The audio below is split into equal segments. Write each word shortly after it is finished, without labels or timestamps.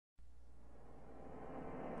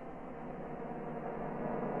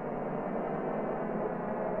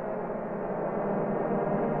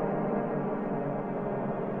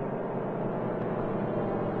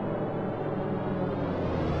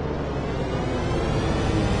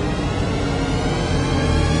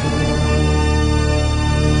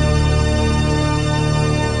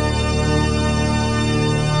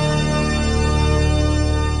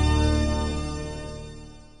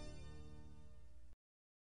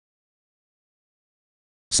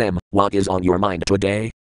Sam, what is on your mind today?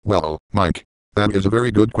 Well, Mike, that is a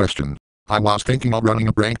very good question. I was thinking of running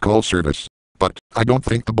a prank call service, but I don't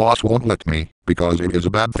think the boss won't let me, because it is a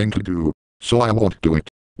bad thing to do, so I won't do it.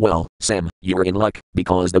 Well, Sam, you're in luck,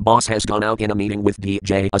 because the boss has gone out in a meeting with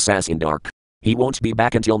DJ Assassin Dark. He won't be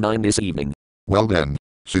back until 9 this evening. Well then,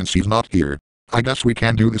 since he's not here, I guess we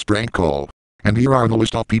can do this prank call. And here are the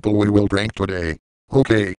list of people we will prank today.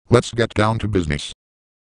 Okay, let's get down to business.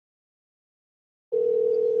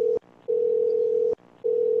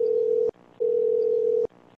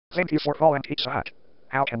 Thank you for calling Pizza Hut.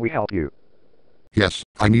 How can we help you? Yes,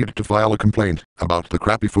 I need to file a complaint about the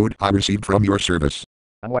crappy food I received from your service.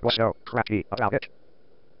 And what was so crappy about it?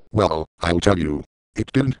 Well, I'll tell you.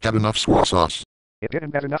 It didn't have enough soy sauce. It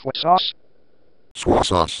didn't have enough what sauce? Soy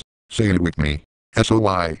sauce. Say it with me.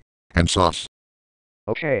 S-O-Y. And sauce.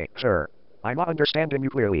 Okay, sir. I'm not understanding you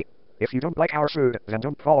clearly. If you don't like our food, then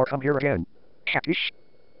don't call or come here again. Capish?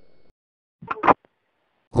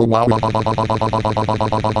 Oh wow.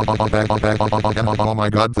 Oh my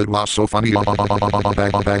god, that was so funny.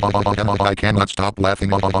 I cannot stop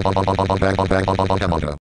laughing.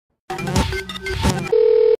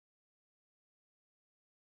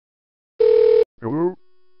 Hello?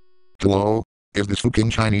 Hello? Is this fucking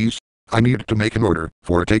Chinese? I need to make an order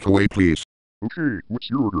for a takeaway, please. Okay, what's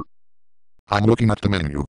your order? I'm looking at the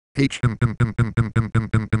menu.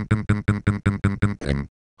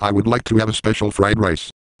 I would like to have a special fried rice,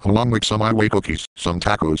 along with some Iway cookies, some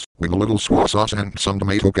tacos, with a little soy sauce and some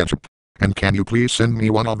tomato ketchup. And can you please send me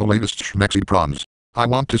one of the latest schmexy prawns? I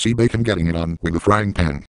want to see bacon getting it on with the frying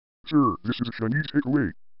pan. Sir, this is a Chinese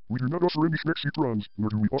takeaway. We do not offer any schmexy prawns, nor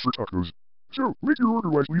do we offer tacos. So, make your order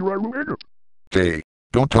wisely or I will hang up. Hey,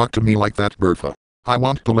 don't talk to me like that, Bertha. I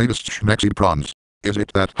want the latest schmexy prawns. Is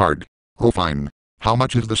it that hard? Oh fine. How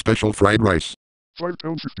much is the special fried rice?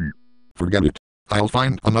 £5.50. Forget it. I'll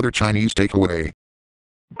find another Chinese takeaway.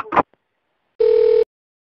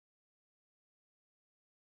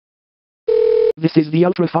 This is the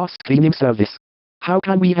ultra-fast cleaning service. How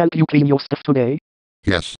can we help you clean your stuff today?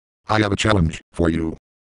 Yes, I have a challenge for you.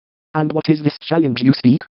 And what is this challenge you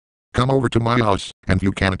speak? Come over to my house, and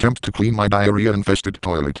you can attempt to clean my diarrhea-infested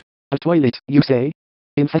toilet. A toilet, you say?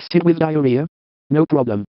 Infested with diarrhea? No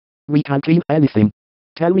problem. We can clean anything.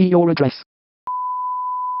 Tell me your address.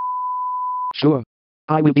 Sure.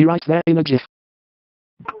 I will be right there in a jiff.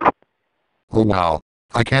 Oh wow.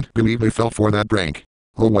 I can't believe they fell for that prank.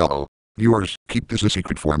 Oh well. Viewers, keep this a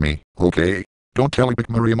secret for me, okay? Don't tell Epic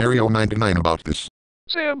Mario 99 about this.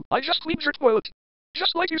 Sam, I just cleaned your toilet.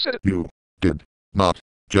 Just like you said it. You did not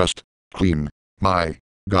just clean my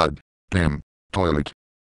goddamn toilet.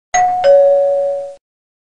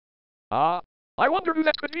 I wonder who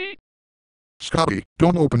that could be. Scotty,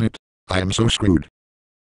 don't open it. I am so screwed.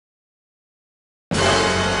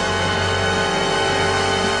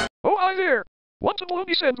 Oh, hi there. Want a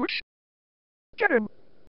bologna sandwich? Get him.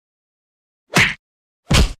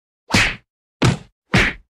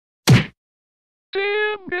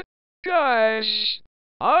 Damn it, guys.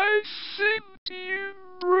 I think you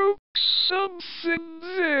broke something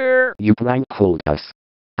there. You prank called us.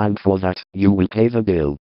 And for that, you will pay the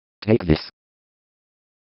bill. Take this.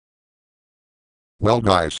 Well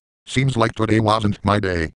guys, seems like today wasn't my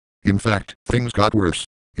day. In fact, things got worse.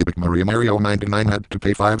 Epic Mario 99 had to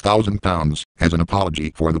pay £5,000 as an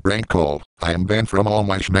apology for the prank call. I am banned from all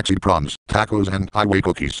my schmexy prawns, tacos and Iway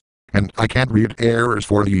cookies. And I can't read errors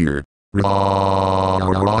for a year.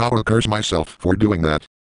 I'll curse myself for doing that.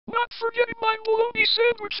 Not forgetting my bologna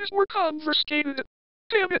sandwiches were confiscated.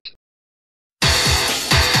 Damn it.